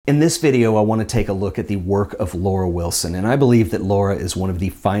In this video, I want to take a look at the work of Laura Wilson, and I believe that Laura is one of the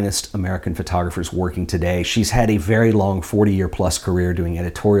finest American photographers working today. She's had a very long 40-year plus career doing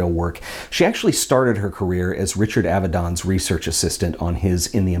editorial work. She actually started her career as Richard Avedon's research assistant on his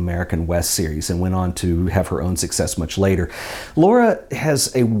In the American West series and went on to have her own success much later. Laura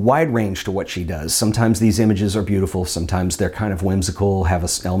has a wide range to what she does. Sometimes these images are beautiful, sometimes they're kind of whimsical, have an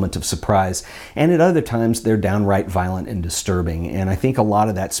element of surprise, and at other times they're downright violent and disturbing. And I think a lot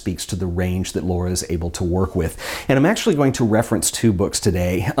of that speaks to the range that Laura is able to work with. And I'm actually going to reference two books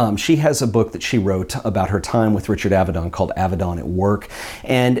today. She has a book that she wrote about her time with Richard Avedon called Avedon at Work.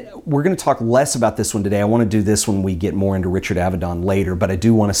 And we're going to talk less about this one today. I want to do this when we get more into Richard Avedon later, but I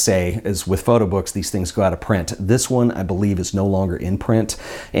do want to say, as with photo books, these things go out of print. This one, I believe, is no longer in print.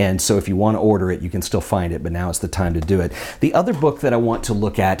 And so if you want to order it, you can still find it, but now is the time to do it. The other book that I want to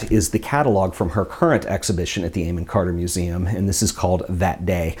look at is the catalog from her current exhibition at the Amon Carter Museum, and this is called That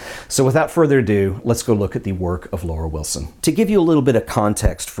Day. So without further ado, let's go look at the work of Laura Wilson. To give you a little bit of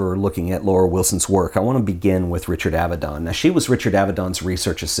context for looking at Laura Wilson's work, I want to begin with Richard Avedon. Now, she was Richard Avedon's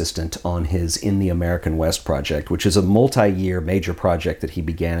research assistant on his In the American West project, which is a multi-year major project that he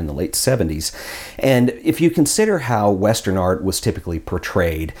began in the late 70s. And if you consider how Western art was typically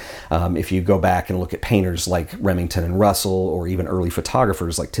portrayed, if you go back and look at painters like Remington and Russell, or even early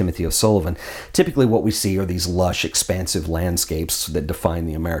photographers like Timothy O'Sullivan, typically what we see are these lush, expansive landscapes that define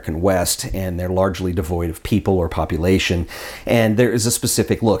the American West, and they're largely devoid of people or population. And there is a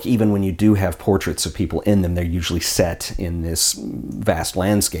specific look. Even when you do have portraits of people in them, they're usually set in this vast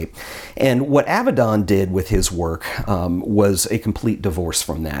landscape. And what Avedon did with his work was a complete divorce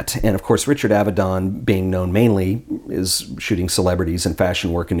from that. And of course, Richard Avedon, being known mainly as shooting celebrities and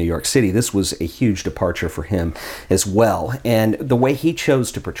fashion work in New York City, this was a huge departure for him as well. And the way he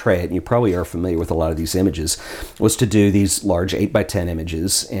chose to portray it, and you probably are familiar with a lot of these images, was to do these large 8x10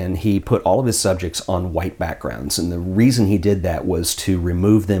 images, and he put all of his subjects on white backgrounds. And the reason he did that was to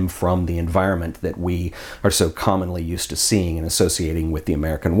remove them from the environment that we are so commonly used to seeing and associating with the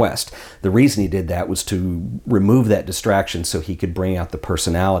American West. The reason he did that was to remove that distraction so he could bring out the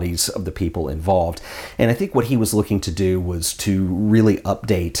personalities of the people involved. And I think what he was looking to do was to really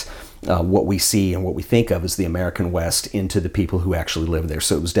update what we see and what we think of as the American West into the people who actually live there.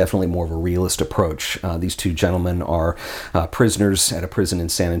 So it was definitely more of a realist approach. These two gentlemen are prisoners at a prison in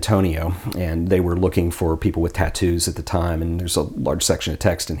San Antonio, and they were looking for people with tattoos at the time, and there's a large section of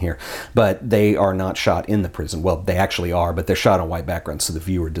text in here. But they are not shot in the prison. Well, they actually are, but they're shot on white background, so the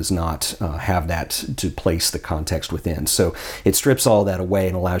viewer does not have that to place the context within. So it strips all that away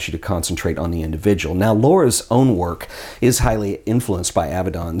and allows you to concentrate on the individual. Now, Laura's own work is highly influenced by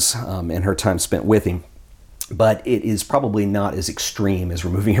Avedon's and her time spent with him. But it is probably not as extreme as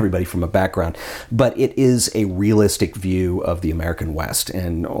removing everybody from a background. But it is a realistic view of the American West.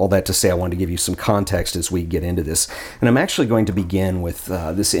 And all that to say, I wanted to give you some context as we get into this. And I'm actually going to begin with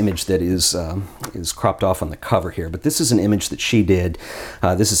this image that is cropped off on the cover here. But this is an image that she did.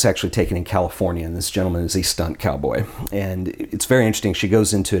 This is actually taken in California, and this gentleman is a stunt cowboy. And it's very interesting. She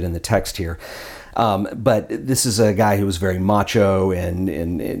goes into it in the text here. But this is a guy who was very macho, and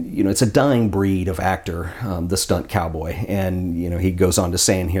you know, it's a dying breed of actor, the stunt cowboy. And you know, he goes on to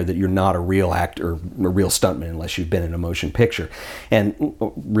say in here that you're not a real actor, a real stuntman, unless you've been in a motion picture. And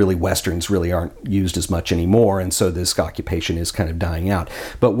really, westerns really aren't used as much anymore, and so this occupation is kind of dying out.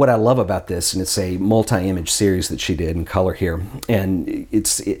 But what I love about this, and it's a multi-image series that she did in color here, and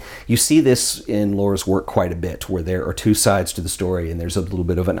you see this in Laura's work quite a bit, where there are two sides to the story, and there's a little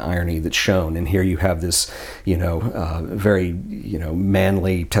bit of an irony that's shown. And here you have this, very,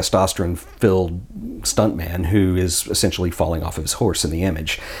 manly, testosterone-filled stuntman who is essentially falling off of his horse in the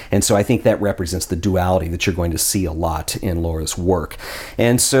image. And so I think that represents the duality that you're going to see a lot in Laura's work.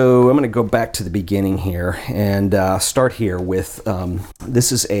 And so I'm going to go back to the beginning here and start here with,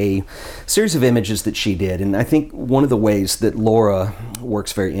 this is a series of images that she did. And I think one of the ways that Laura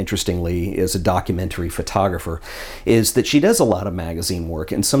works very interestingly as a documentary photographer is that she does a lot of magazine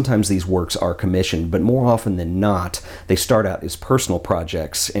work, and sometimes these works are commissioned, but more often than not, they start out as personal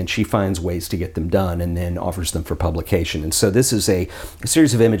projects, and she finds ways to get them done and then offers them for publication. And so this is a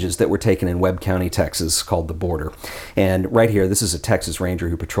series of images that were taken in Webb County, Texas, called The Border. And right here, this is a Texas Ranger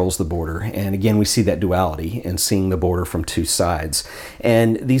who patrols the border. And again, we see that duality and seeing the border from two sides.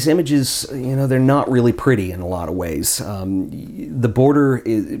 And these images, they're not really pretty in a lot of ways. The border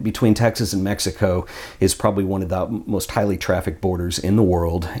between Texas and Mexico is probably one of the most highly trafficked borders in the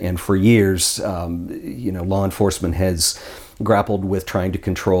world. And for years, law enforcement has grappled with trying to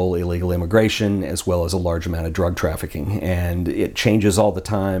control illegal immigration as well as a large amount of drug trafficking. And it changes all the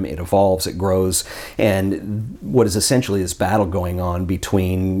time, it evolves, it grows, and what is essentially this battle going on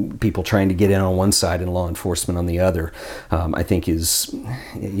between people trying to get in on one side and law enforcement on the other, I think is,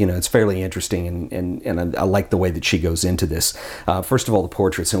 it's fairly interesting, and I like the way that she goes into this. First of all, the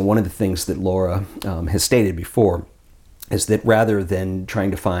portraits, and one of the things that Laura has stated before is that rather than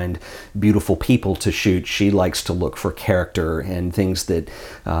trying to find beautiful people to shoot, she likes to look for character and things that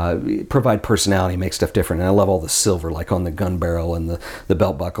provide personality, make stuff different. And I love all the silver, like on the gun barrel and the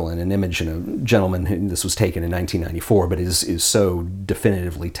belt buckle, and an image of a gentleman who, this was taken in 1994, but is so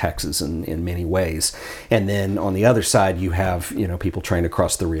definitively Texas in many ways. And then on the other side, you have people trying to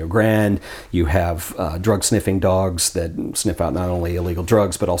cross the Rio Grande. You have drug sniffing dogs that sniff out not only illegal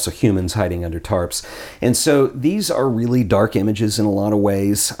drugs, but also humans hiding under tarps. And so these are really dark images in a lot of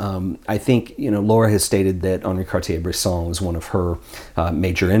ways. I think, Laura has stated that Henri Cartier-Bresson was one of her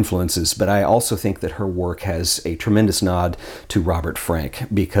major influences, but I also think that her work has a tremendous nod to Robert Frank,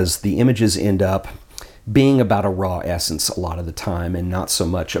 because the images end up being about a raw essence a lot of the time and not so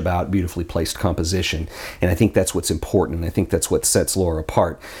much about beautifully placed composition. And I think that's what's important, and I think that's what sets Laura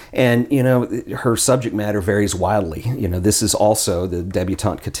apart. And, her subject matter varies wildly. This is also the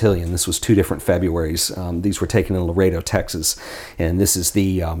Debutante Cotillion. This was 2 different Februaries. These were taken in Laredo, Texas. And this is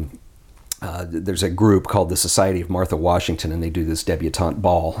there's a group called the Society of Martha Washington, and they do this debutante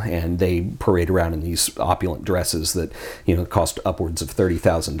ball, and they parade around in these opulent dresses that cost upwards of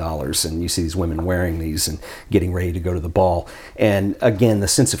 $30,000, and you see these women wearing these and getting ready to go to the ball. And again, the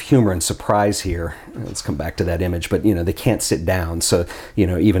sense of humor and surprise here, let's come back to that image, but they can't sit down, so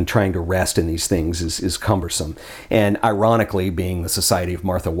even trying to rest in these things is cumbersome. And ironically, being the Society of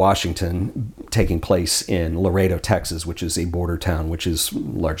Martha Washington taking place in Laredo, Texas, which is a border town which is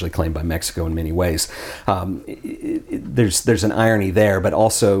largely claimed by Mexico in many ways. There's an irony there, but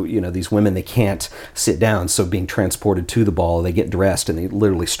also, these women, they can't sit down, so being transported to the ball, they get dressed and they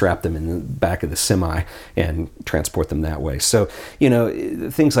literally strap them in the back of the semi and transport them that way. So,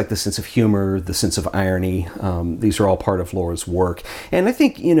 things like the sense of humor, the sense of irony, these are all part of Laura's work. And I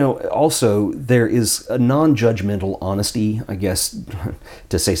think, also there is a non-judgmental honesty, I guess,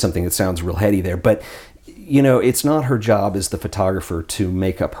 to say something that sounds real heady there, but it's not her job as the photographer to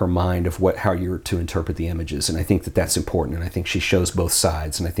make up her mind of how you're to interpret the images. And I think that that's important. And I think she shows both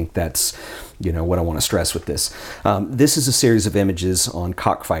sides. And I think that's, what I want to stress with this. This is a series of images on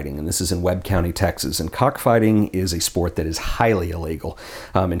cockfighting. And this is in Webb County, Texas. And cockfighting is a sport that is highly illegal.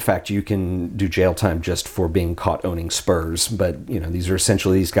 In fact, you can do jail time just for being caught owning spurs. But, these are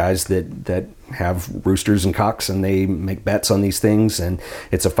essentially these guys that have roosters and cocks, and they make bets on these things. And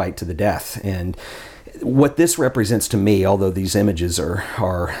it's a fight to the death. And what this represents to me, although these images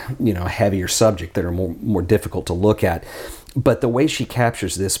are a heavier subject that are more difficult to look at, but the way she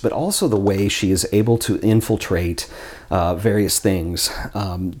captures this, but also the way she is able to infiltrate various things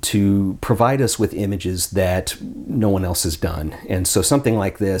to provide us with images that no one else has done. And so something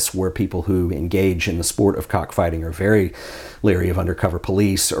like this, where people who engage in the sport of cockfighting are very leery of undercover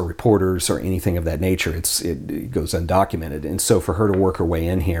police or reporters or anything of that nature, it goes undocumented. And so for her to work her way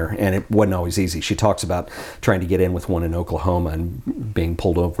in here, and it wasn't always easy. She talks about trying to get in with one in Oklahoma and being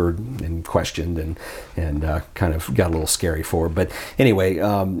pulled over and questioned and kind of got a little scary for her. But anyway,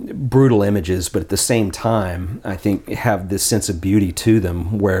 brutal images, but at the same time, I think have this sense of beauty to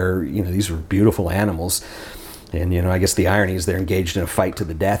them, where these are beautiful animals, and I guess the irony is they're engaged in a fight to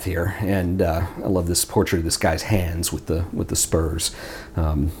the death here. And I love this portrait of this guy's hands with the spurs.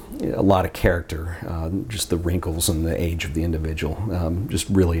 A lot of character, just the wrinkles and the age of the individual, just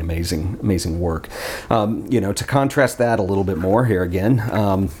really amazing work. To contrast that a little bit more here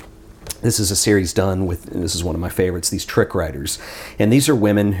again. This is a series done with, and this is one of my favorites, these trick riders. And these are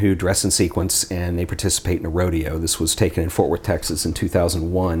women who dress in sequence and they participate in a rodeo. This was taken in Fort Worth, Texas in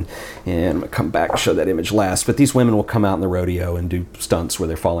 2001. And I'm going to come back and show that image last. But these women will come out in the rodeo and do stunts where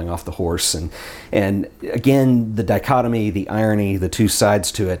they're falling off the horse. And again, the dichotomy, the irony, the two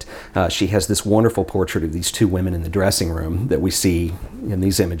sides to it. She has this wonderful portrait of these 2 women in the dressing room that we see in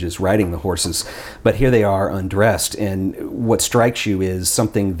these images riding the horses. But here they are undressed. And what strikes you is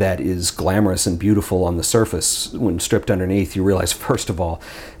something that is glamorous and beautiful on the surface. When stripped underneath, you realize, first of all,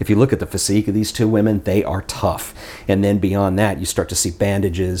 if you look at the physique of these 2 women, they are tough. And then beyond that, you start to see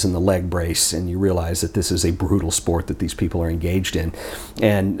bandages and the leg brace, and you realize that this is a brutal sport that these people are engaged in.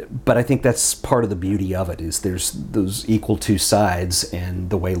 But I think that's part of the beauty of it, is there's those equal 2 sides, and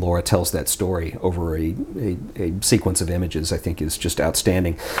the way Laura tells that story over a sequence of images, I think, is just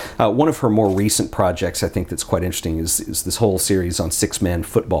outstanding. One of her more recent projects, I think, that's quite interesting is this whole series on 6-man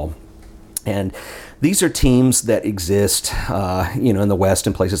football. And these are teams that exist, in the West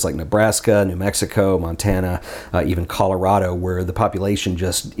in places like Nebraska, New Mexico, Montana, even Colorado, where the population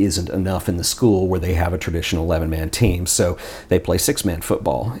just isn't enough in the school where they have a traditional 11-man team. So they play 6-man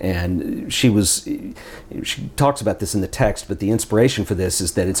football. And she talks about this in the text, but the inspiration for this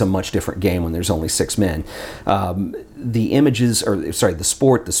is that it's a much different game when there's only 6 men. The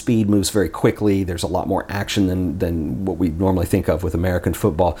sport, the speed moves very quickly. There's a lot more action than what we normally think of with American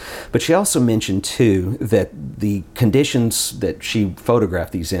football. But she also mentioned, too, that the conditions that she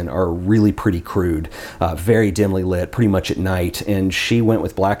photographed these in are really pretty crude, very dimly lit, pretty much at night. And she went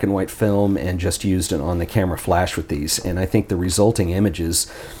with black and white film and just used an on-the-camera flash with these. And I think the resulting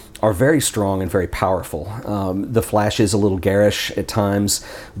images are very strong and very powerful. The flash is a little garish at times,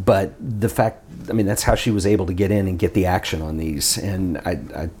 but that's how she was able to get in and get the action on these. And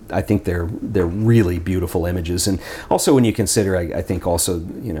I think they're really beautiful images. And also when you consider, I think also,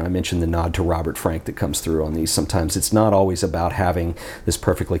 I mentioned the nod to Robert Frank that comes through on these. Sometimes it's not always about having this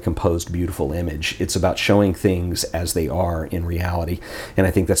perfectly composed, beautiful image. It's about showing things as they are in reality. And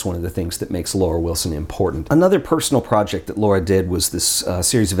I think that's one of the things that makes Laura Wilson important. Another personal project that Laura did was this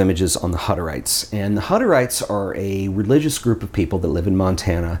series of images on the Hutterites. And the Hutterites are a religious group of people that live in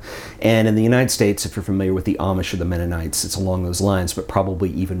Montana. And in the United States, if you're familiar with the Amish or the Mennonites, it's along those lines, but probably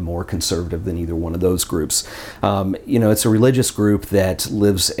even more conservative than either one of those groups. It's a religious group that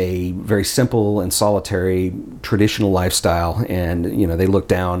lives a very simple and solitary traditional lifestyle. And, they look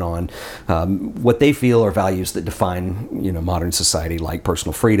down on what they feel are values that define, modern society, like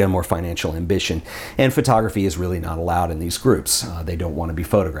personal freedom or financial ambition. And photography is really not allowed in these groups. They don't want to be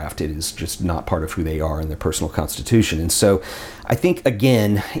photographed. It is just not part of who they are in their personal constitution. And so I think,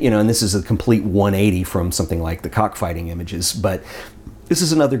 again, and this is a complete 180 from something like the cockfighting images, but this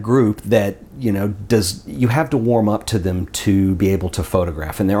is another group that, you have to warm up to them to be able to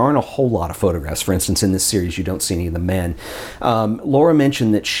photograph. And there aren't a whole lot of photographs. For instance, in this series, you don't see any of the men. Laura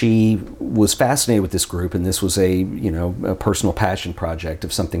mentioned that she was fascinated with this group, and this was a personal passion project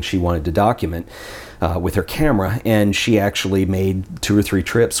of something she wanted to document with her camera. And she actually made 2 or 3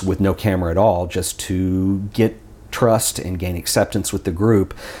 trips with no camera at all just to get trust and gain acceptance with the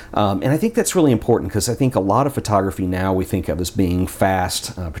group. And I think that's really important because I think a lot of photography now we think of as being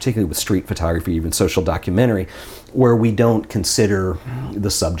fast, particularly with street photography, even social documentary, where we don't consider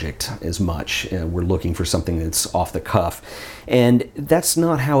the subject as much. We're looking for something that's off the cuff. And that's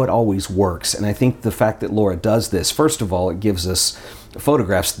not how it always works. And I think the fact that Laura does this, first of all, it gives us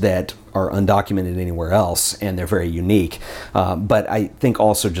photographs that are undocumented anywhere else, and they're very unique. But I think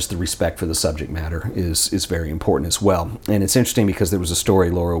also just the respect for the subject matter is very important as well. And it's interesting because there was a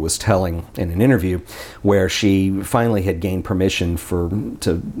story Laura was telling in an interview where she finally had gained permission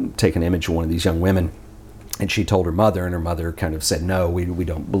to take an image of one of these young women. And she told her mother, and her mother kind of said, no, we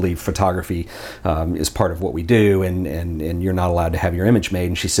don't believe photography is part of what we do, and you're not allowed to have your image made.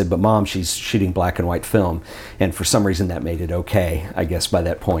 And she said, but Mom, she's shooting black and white film. And for some reason that made it okay, I guess, by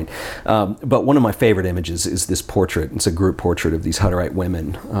that point. But one of my favorite images is this portrait. It's a group portrait of these Hutterite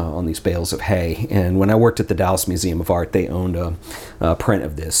women on these bales of hay. And when I worked at the Dallas Museum of Art, they owned a print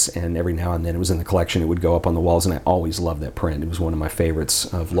of this. And every now and then it was in the collection. It would go up on the walls, and I always loved that print. It was one of my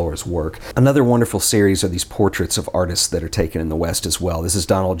favorites of Laura's work. Another wonderful series are these portraits of artists that are taken in the West as well. This is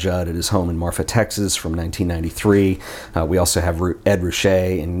Donald Judd at his home in Marfa, Texas from 1993. We also have Ed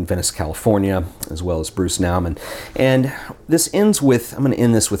Ruscha in Venice, California, as well as Bruce Nauman. And this ends with, I'm going to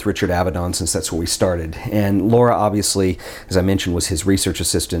end this with Richard Avedon since that's where we started. And Laura, obviously, as I mentioned, was his research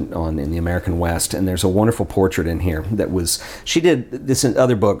assistant in the American West. And there's a wonderful portrait in here that was, she did this in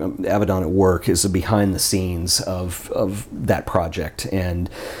other book, Avedon at Work, is the behind the scenes of that project and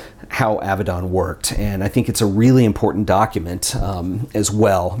how Avedon worked. And I think it's a really important document as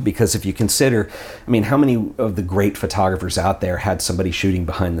well, because if you consider, how many of the great photographers out there had somebody shooting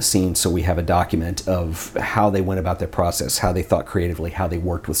behind the scenes, so we have a document of how they went about their process, how they thought creatively, how they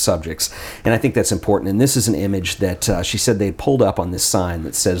worked with subjects. And I think that's important. And this is an image that she said they pulled up on this sign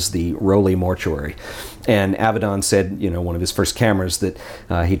that says the Rowley Mortuary. And Avedon said, one of his first cameras that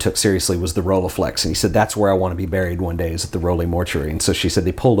he took seriously was the Rolleiflex. And he said, that's where I want to be buried one day, is at the Rowley Mortuary. And so she said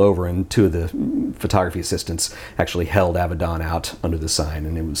they pulled over, and 2 of the photography assistants actually held Avedon out under the sign.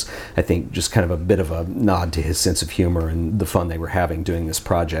 And it was, I think, just kind of a bit of a nod to his sense of humor and the fun they were having doing this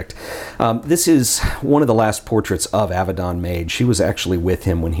project. This is one of the last portraits of Avedon made. She was actually with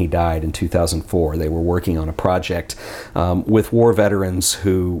him when he died in 2004. They were working on a project with war veterans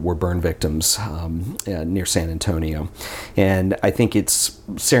who were burn victims near San Antonio. And I think it's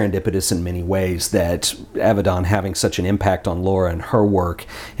serendipitous in many ways that Avedon having such an impact on Laura and her work,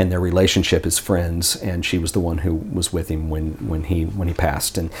 and their relationship as friends. And she was the one who was with him when he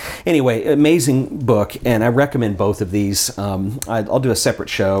passed. And anyway, amazing book, and I recommend both of these. I'll do a separate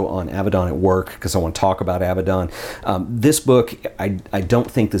show on Avedon at work because I want to talk about Avedon. This book, I don't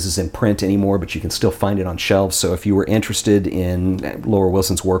think this is in print anymore, but you can still find it on shelves. So if you were interested in Laura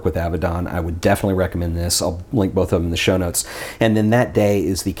Wilson's work with Avedon, I would definitely recommend this. I'll link both of them in the show notes. And then that day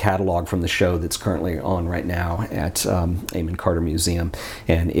is the catalog from the show that's currently on right now at Amon Carter Museum,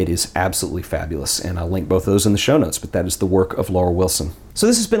 and it is absolutely fabulous. And I'll link both of those in the show notes, but that is the work of Laura Wilson. So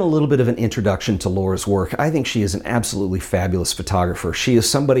this has been a little bit of an introduction to Laura's work. I think she is an absolutely fabulous photographer. She is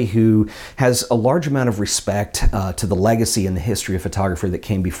somebody who has a large amount of respect to the legacy and the history of photography that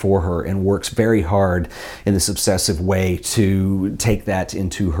came before her, and works very hard in this obsessive way to take that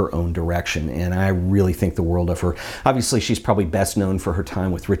into her own direction. And I really think the world of her. Obviously, she's probably best known for her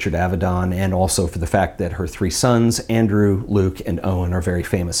time with Richard Avedon, and also for the fact that her three sons, Andrew, Luke, and Owen, are very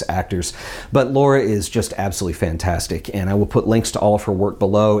famous actors. But Laura is just absolutely fantastic, and I will put links to all of her work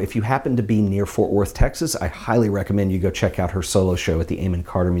below. If you happen to be near Fort Worth, Texas, I highly recommend you go check out her solo show at the Amon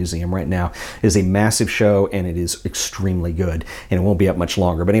Carter Museum right now. It is a massive show, and it is extremely good, and it won't be up much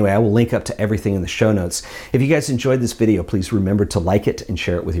longer. But anyway, I will link up to everything in the show notes. If you guys enjoyed this video, please remember to like it and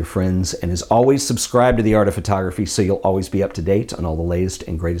share it with your friends. And as always, subscribe to The Art of Photography so you'll always be up to date on all the latest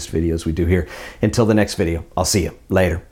and greatest videos we do here. Until the next video, I'll see you later.